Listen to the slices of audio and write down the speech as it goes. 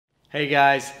Hey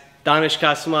guys, Dannesh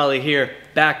Kasumali here,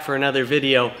 back for another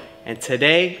video, and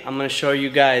today I'm going to show you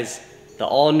guys the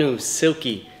all new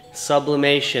Silky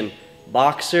Sublimation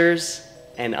boxers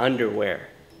and underwear.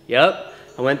 Yep,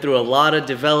 I went through a lot of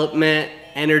development,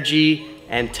 energy,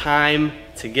 and time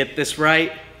to get this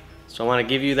right, so I want to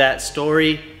give you that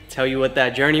story, tell you what that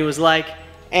journey was like,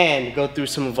 and go through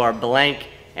some of our blank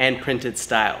and printed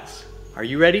styles. Are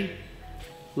you ready?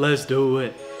 Let's do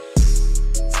it.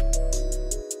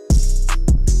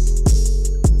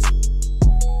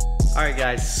 Alright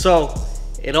guys, so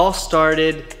it all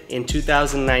started in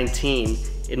 2019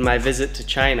 in my visit to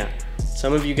China.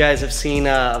 Some of you guys have seen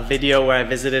a video where I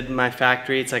visited my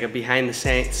factory. It's like a behind the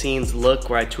scenes look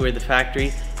where I toured the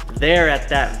factory. There at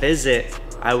that visit,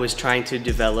 I was trying to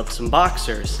develop some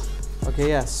boxers. Okay,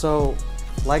 yeah, so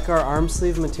like our arm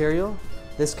sleeve material,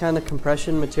 this kind of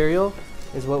compression material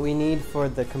is what we need for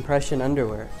the compression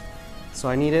underwear. So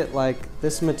I need it like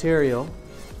this material,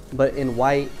 but in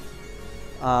white,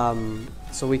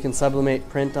 so we can sublimate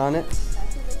print on it.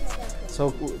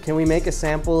 So can we make a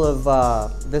sample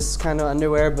of this kind of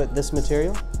underwear but this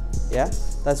material? Yeah,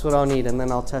 that's what I'll need, and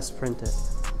then I'll test print it.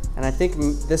 And I think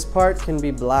this part can be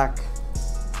black,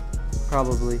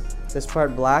 probably. This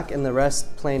part black and the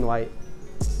rest plain white.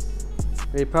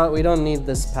 We don't need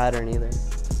this pattern either.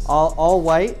 All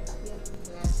white,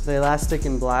 the elastic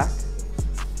in black,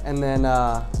 and then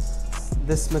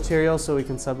this material so we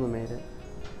can sublimate it.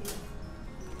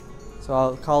 So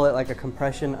I'll call it like a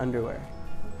compression underwear.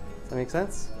 Does that make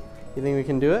sense? You think we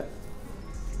can do it?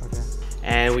 Okay.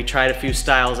 And we tried a few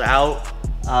styles out.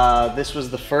 This was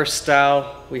the first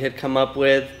style we had come up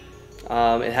with.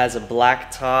 It has a black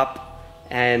top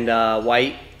and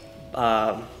white.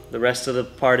 The rest of the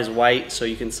part is white, so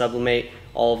you can sublimate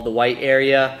all of the white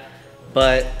area.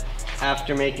 But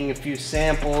after making a few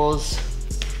samples,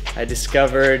 I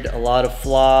discovered a lot of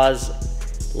flaws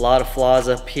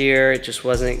up here. It just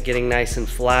wasn't getting nice and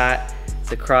flat.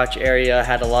 The crotch area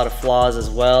had a lot of flaws as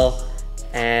well,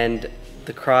 and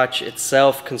the crotch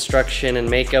itself, construction and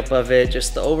makeup of it,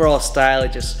 just the overall style,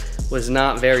 it just was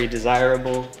not very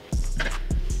desirable.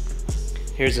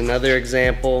 Here's another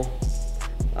example.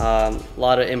 A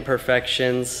lot of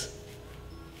imperfections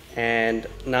and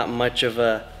not much of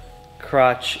a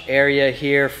crotch area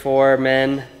here for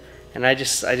men, and I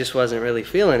just wasn't really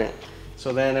feeling it.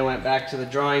 So then I went back to the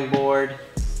drawing board.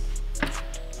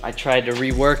 I tried to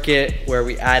rework it where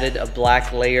we added a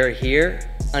black layer here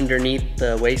underneath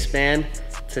the waistband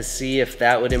to see if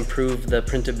that would improve the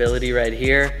printability right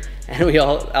here. And we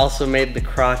also made the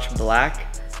crotch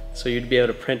black so you'd be able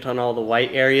to print on all the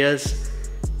white areas.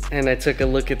 And I took a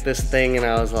look at this thing and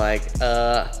I was like,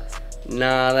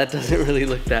 nah, that doesn't really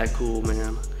look that cool,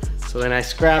 man. So then I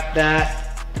scrapped that.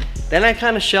 Then I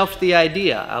kind of shelved the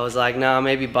idea. I was like, nah,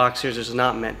 maybe boxers is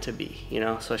not meant to be, you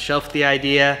know? So I shelved the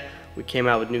idea. We came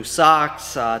out with new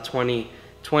socks.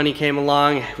 2020 came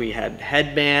along. We had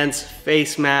headbands,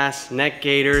 face masks, neck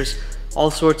gaiters, all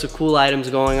sorts of cool items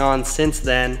going on since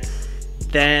then.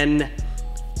 Then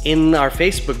in our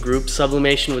Facebook group,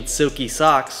 Sublimation with Silky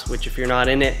Socks, which if you're not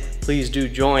in it, please do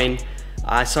join.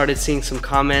 I started seeing some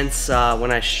comments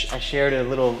when I shared a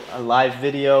live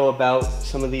video about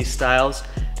some of these styles,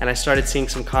 and I started seeing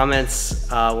some comments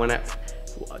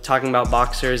talking about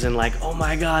boxers and like, oh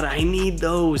my god, I need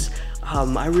those,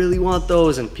 I really want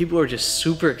those, and people were just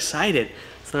super excited.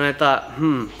 So then I thought,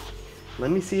 let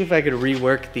me see if I could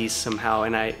rework these somehow,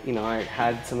 and I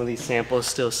had some of these samples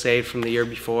still saved from the year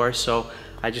before, so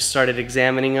I just started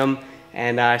examining them,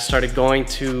 and I started going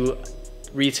to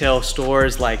retail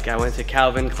stores, like I went to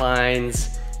Calvin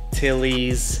Klein's,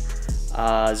 Tilly's,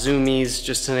 Zumiez,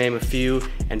 just to name a few,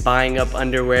 and buying up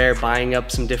underwear, buying up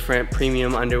some different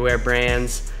premium underwear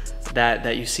brands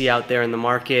that you see out there in the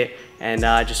market, and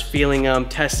just feeling them,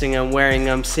 testing them, wearing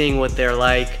them, seeing what they're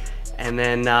like, and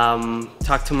then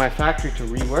talk to my factory to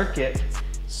rework it.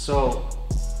 So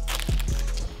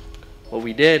what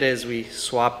we did is we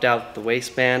swapped out the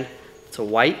waistband to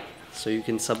white so you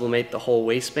can sublimate the whole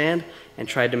waistband, and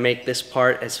tried to make this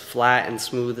part as flat and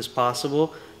smooth as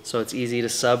possible so it's easy to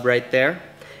sub right there.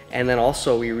 And then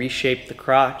also we reshaped the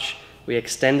crotch. We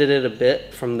extended it a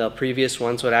bit from the previous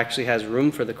one so it actually has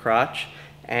room for the crotch,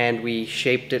 and we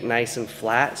shaped it nice and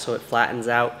flat so it flattens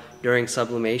out during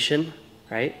sublimation,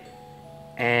 right?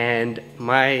 And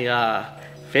my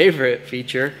favorite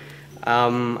feature,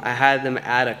 I had them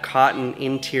add a cotton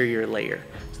interior layer.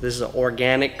 So this is an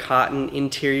organic cotton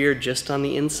interior just on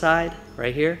the inside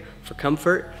right here for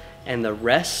comfort, and the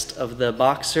rest of the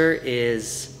boxer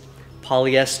is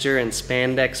polyester and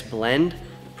spandex blend,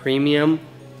 premium.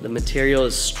 The material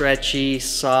is stretchy,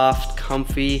 soft,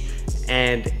 comfy,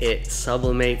 and it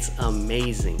sublimates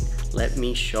amazing. Let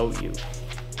me show you.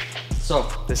 So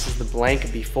this is the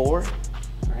blank before,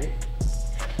 right?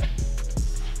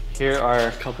 Here are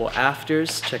a couple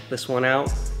afters. Check this one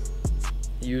out.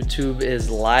 YouTube is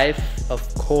life,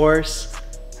 of course.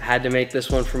 I had to make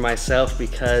this one for myself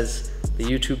because the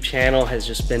YouTube channel has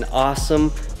just been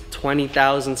awesome.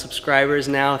 20,000 subscribers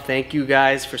now. Thank you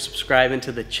guys for subscribing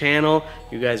to the channel.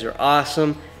 You guys are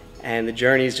awesome, and the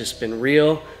journey's just been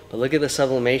real. But look at the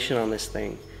sublimation on this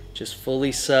thing. Just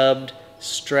fully subbed,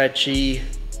 stretchy.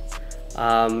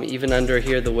 Even under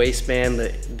here, the waistband,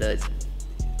 the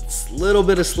little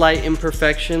bit of slight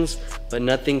imperfections, but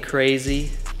nothing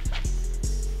crazy.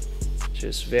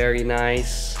 Just very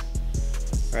nice,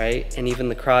 right? And even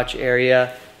the crotch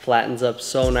area flattens up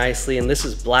so nicely. And this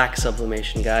is black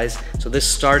sublimation, guys. So this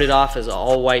started off as an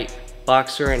all white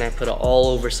boxer, and I put an all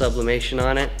over sublimation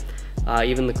on it.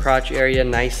 Even the crotch area,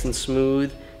 nice and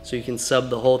smooth, so you can sub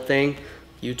the whole thing.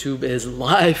 YouTube is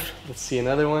live. Let's see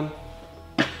another one.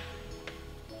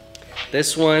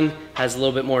 This one has a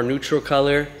little bit more neutral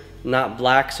color, not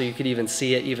black, so you could even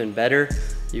see it even better.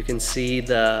 You can see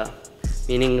the,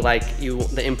 meaning like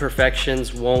the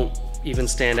imperfections won't even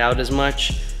stand out as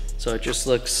much. So it just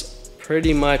looks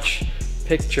pretty much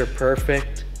picture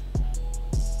perfect.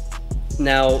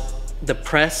 Now, the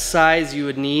press size you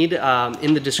would need,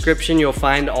 in the description you'll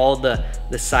find all the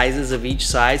sizes of each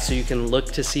size, so you can look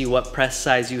to see what press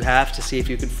size you have to see if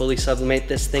you could fully sublimate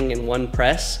this thing in one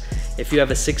press. If you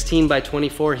have a 16 by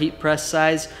 24 heat press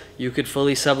size, you could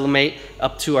fully sublimate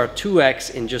up to our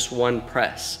 2X in just one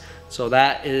press. So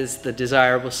that is the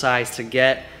desirable size to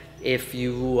get if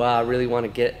you really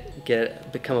want to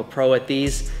become a pro at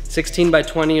these. 16 by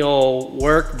 20 will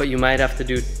work, but you might have to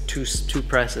do two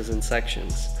presses in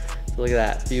sections. So look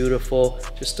at that, beautiful.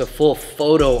 Just a full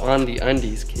photo on the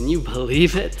undies. Can you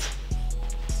believe it?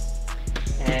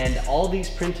 And all these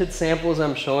printed samples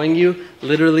I'm showing you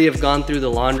literally have gone through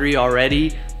the laundry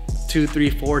already 2, 3,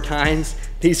 4 times.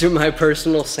 These are my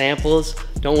personal samples.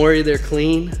 Don't worry, they're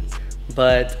clean,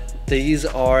 but these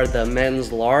are the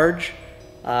men's large.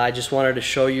 I just wanted to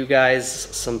show you guys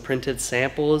some printed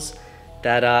samples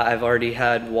that I've already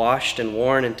had washed and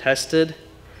worn and tested.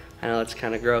 I know it's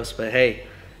kind of gross, but hey,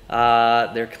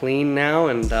 they're clean now,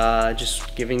 and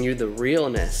just giving you the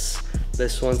realness.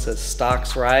 This one says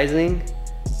stocks rising.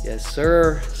 Yes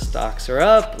sir, stocks are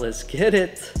up, let's get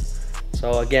it.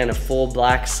 So again, a full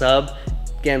black sub.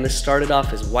 Again, this started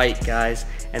off as white, guys,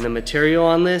 and the material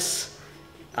on this,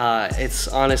 it's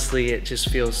honestly, it just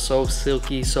feels so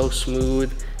silky, so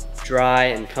smooth, dry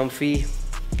and comfy,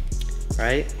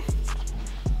 right?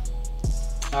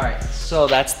 All right, so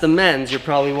that's the men's. You're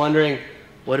probably wondering,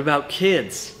 what about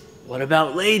kids? What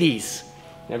about ladies?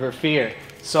 Never fear.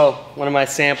 So one of my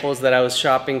samples that I was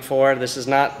shopping for, this is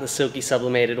not the silky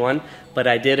sublimated one, but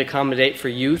I did accommodate for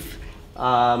youth.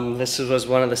 This was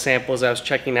one of the samples I was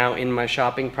checking out in my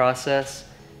shopping process.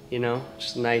 You know,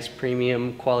 just a nice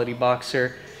premium quality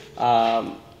boxer.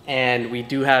 And we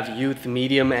do have youth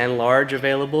medium and large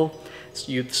available.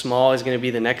 So youth small is going to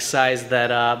be the next size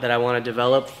that I want to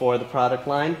develop for the product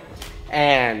line.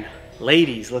 And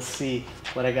ladies, let's see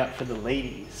what I got for the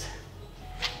ladies.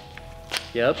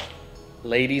 Yep,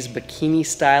 ladies bikini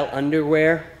style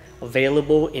underwear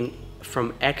available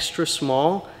from extra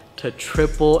small to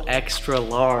triple extra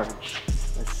large.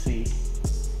 Let's see.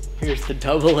 Here's the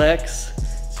double X,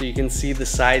 so you can see the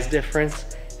size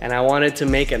difference. And I wanted to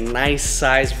make a nice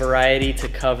size variety to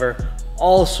cover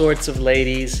all sorts of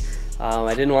ladies.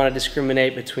 I didn't want to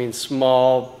discriminate between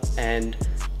small and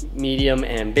medium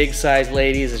and big size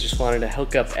ladies. I just wanted to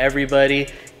hook up everybody.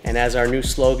 And as our new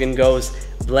slogan goes,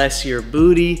 bless your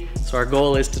booty. So our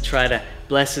goal is to try to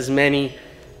bless as many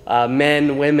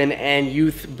men, women, and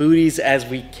youth booties as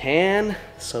we can.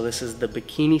 So this is the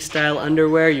bikini style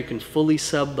underwear. You can fully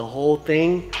sub the whole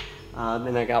thing.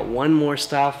 And I got one more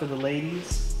style for the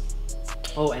ladies.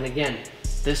 Oh, and again,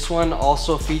 this one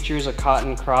also features a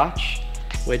cotton crotch,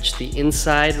 which the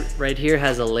inside right here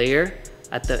has a layer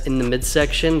in the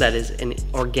midsection that is an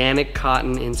organic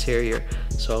cotton interior.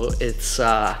 So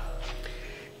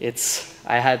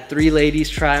I had 3 ladies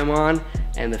try them on,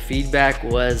 and the feedback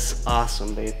was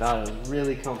awesome. They thought it was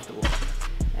really comfortable.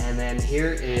 And then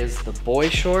here is the boy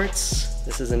shorts.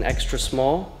 This is an extra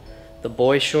small. The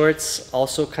boy shorts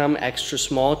also come extra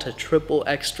small to triple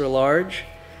extra large.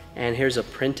 And here's a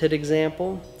printed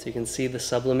example. So you can see the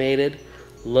sublimated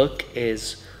look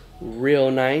is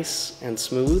real nice and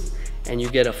smooth. And you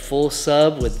get a full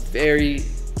sub with very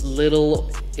little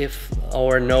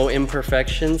or no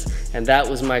imperfections. And that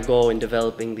was my goal in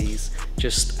developing these.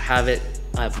 Just have it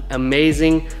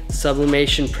amazing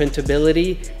sublimation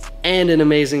printability and an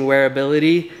amazing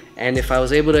wearability. And if I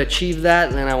was able to achieve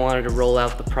that, then I wanted to roll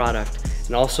out the product.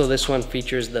 And also this one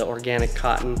features the organic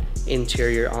cotton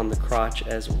interior on the crotch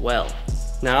as well.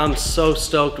 Now I'm so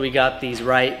stoked we got these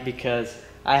right, because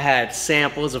I had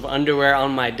samples of underwear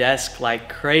on my desk like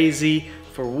crazy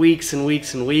for weeks and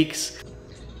weeks and weeks.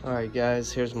 All right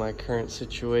guys, here's my current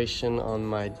situation on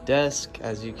my desk.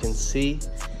 As you can see,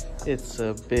 it's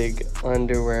a big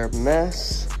underwear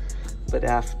mess, but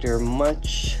after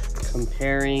much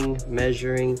comparing,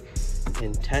 measuring,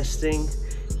 and testing,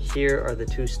 here are the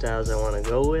two styles I want to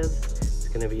go with. It's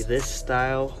going to be this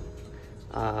style,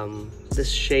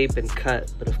 this shape and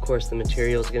cut, but of course the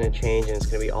material is going to change and it's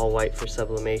going to be all white for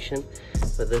sublimation.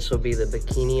 But this will be the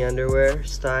bikini underwear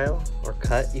style, or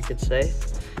cut you could say,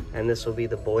 and this will be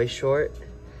the boy short.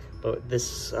 But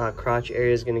this crotch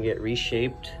area is going to get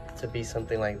reshaped to be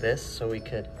something like this, so we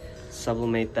could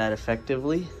sublimate that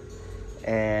effectively.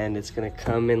 And it's going to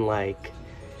come in like,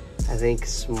 I think,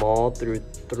 small through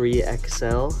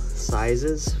 3XL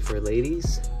sizes for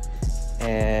ladies.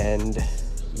 And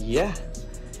yeah,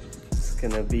 it's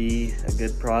gonna be a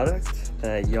good product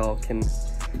that y'all can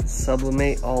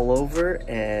sublimate all over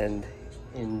and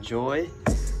enjoy.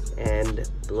 And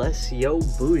bless yo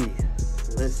booty,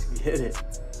 let's get it.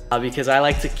 Because I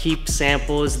like to keep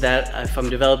samples that, if I'm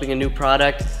developing a new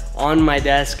product, on my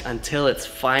desk until it's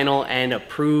final and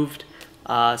approved.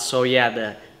 So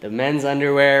yeah, the men's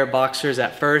underwear boxers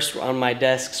at first were on my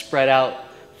desk spread out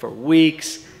for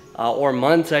weeks, or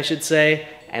months I should say,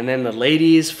 and then the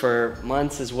ladies for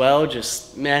months as well,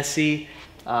 just messy.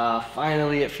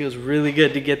 Finally, it feels really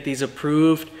good to get these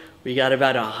approved. We got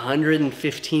about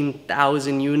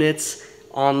 115,000 units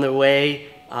on the way,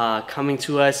 coming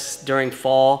to us during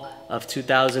fall of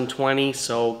 2020,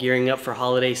 so gearing up for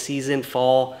holiday season,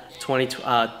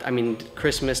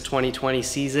 Christmas 2020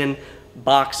 season.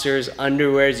 Boxers,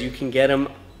 underwears, you can get them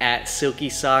at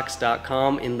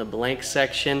silkysocks.com in the blank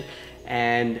section.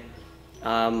 And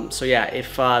so yeah,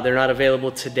 if they're not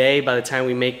available today, by the time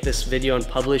we make this video and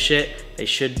publish it, they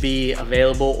should be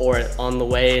available or on the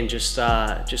way, and just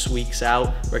weeks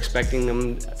out. We're expecting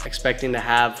to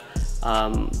have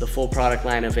the full product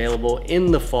line available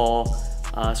in the fall,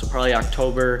 so probably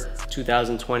October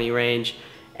 2020 range.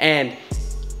 And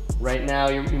right now,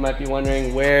 you might be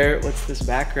wondering, what's this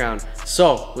background?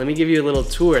 So let me give you a little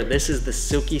tour. This is the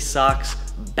Silky Socks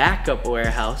backup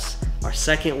warehouse, our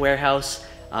second warehouse.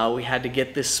 We had to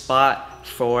get this spot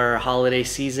for holiday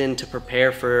season to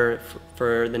prepare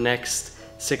for the next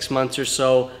 6 months or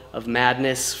so of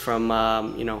madness from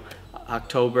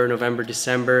October, November,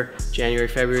 December, January,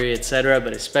 February, etc.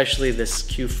 But especially this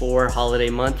Q4 holiday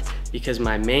month, because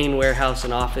my main warehouse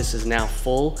and office is now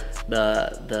full.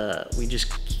 We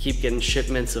just keep getting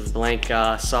shipments of blank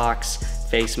socks,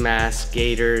 face masks,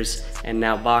 gaiters, and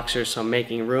now boxers, so I'm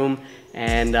making room.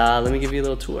 And let me give you a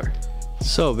little tour.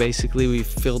 So basically we've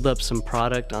filled up some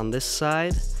product on this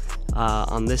side.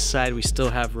 On this side we still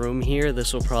have room here.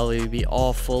 This will probably be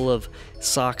all full of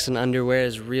socks and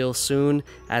underwears real soon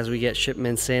as we get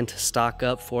shipments in to stock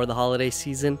up for the holiday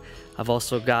season. I've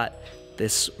also got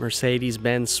this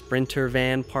Mercedes-Benz Sprinter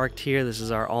van parked here. This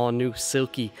is our all-new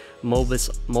Silky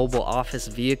mobile office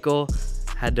vehicle.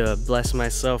 Had to bless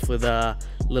myself with a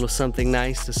little something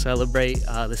nice to celebrate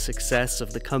the success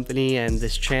of the company and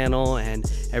this channel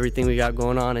and everything we got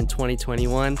going on in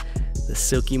 2021. The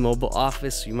Silky mobile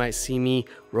office, you might see me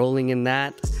rolling in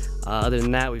that. Other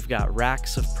than that, we've got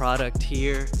racks of product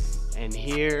here and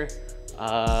here.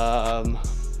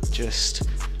 Just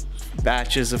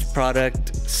batches of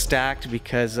product stacked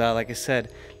because like I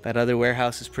said, that other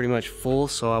warehouse is pretty much full,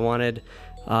 so I wanted,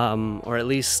 or at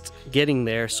least getting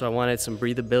there, so I wanted some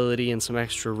breathability and some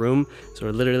extra room. So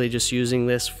we're literally just using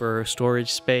this for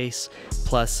storage space,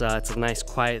 plus it's a nice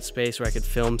quiet space where I could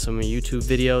film some YouTube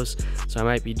videos, so I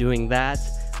might be doing that.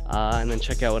 And then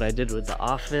check out what I did with the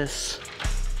office.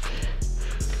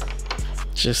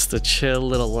 Just a chill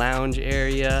little lounge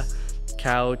area,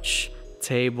 couch,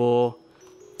 table,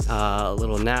 a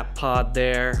little nap pod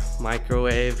there,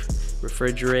 microwave,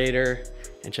 refrigerator,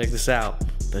 and check this out,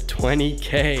 the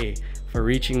 20K, for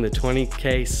reaching the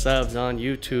 20K subs on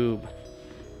YouTube.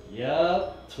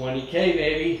 Yup, 20K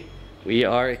baby. We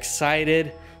are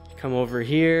excited. Come over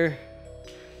here,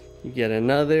 you get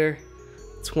another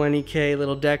 20K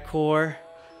little decor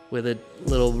with a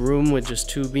little room with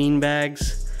just 2 bean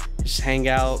bags. Just hang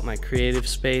out, my creative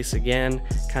space again,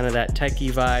 kind of that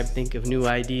techie vibe. Think of new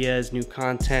ideas, new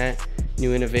content,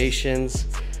 new innovations.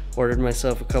 Ordered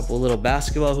myself a couple little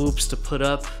basketball hoops to put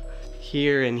up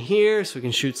here and here so we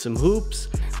can shoot some hoops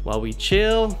while we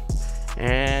chill.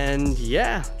 And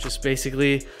yeah, just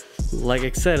basically like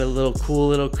I said, a little cool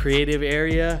little creative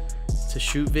area to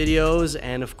shoot videos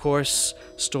and of course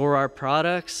store our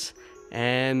products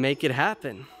and make it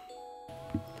happen.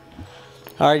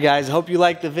 Alright guys, I hope you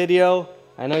liked the video.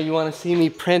 I know you want to see me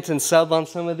print and sub on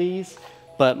some of these,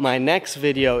 but my next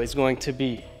video is going to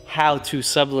be how to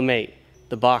sublimate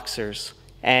the boxers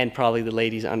and probably the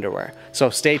ladies' underwear. So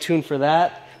stay tuned for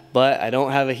that, but I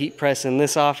don't have a heat press in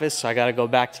this office, so I gotta go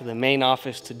back to the main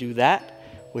office to do that,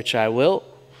 which I will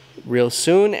real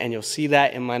soon, and you'll see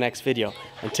that in my next video.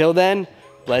 Until then,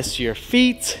 bless your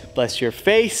feet, bless your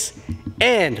face,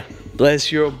 and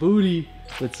bless your booty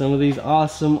with some of these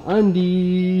awesome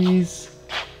undies.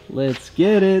 Let's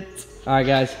get it. All right,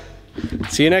 guys.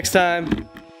 See you next time.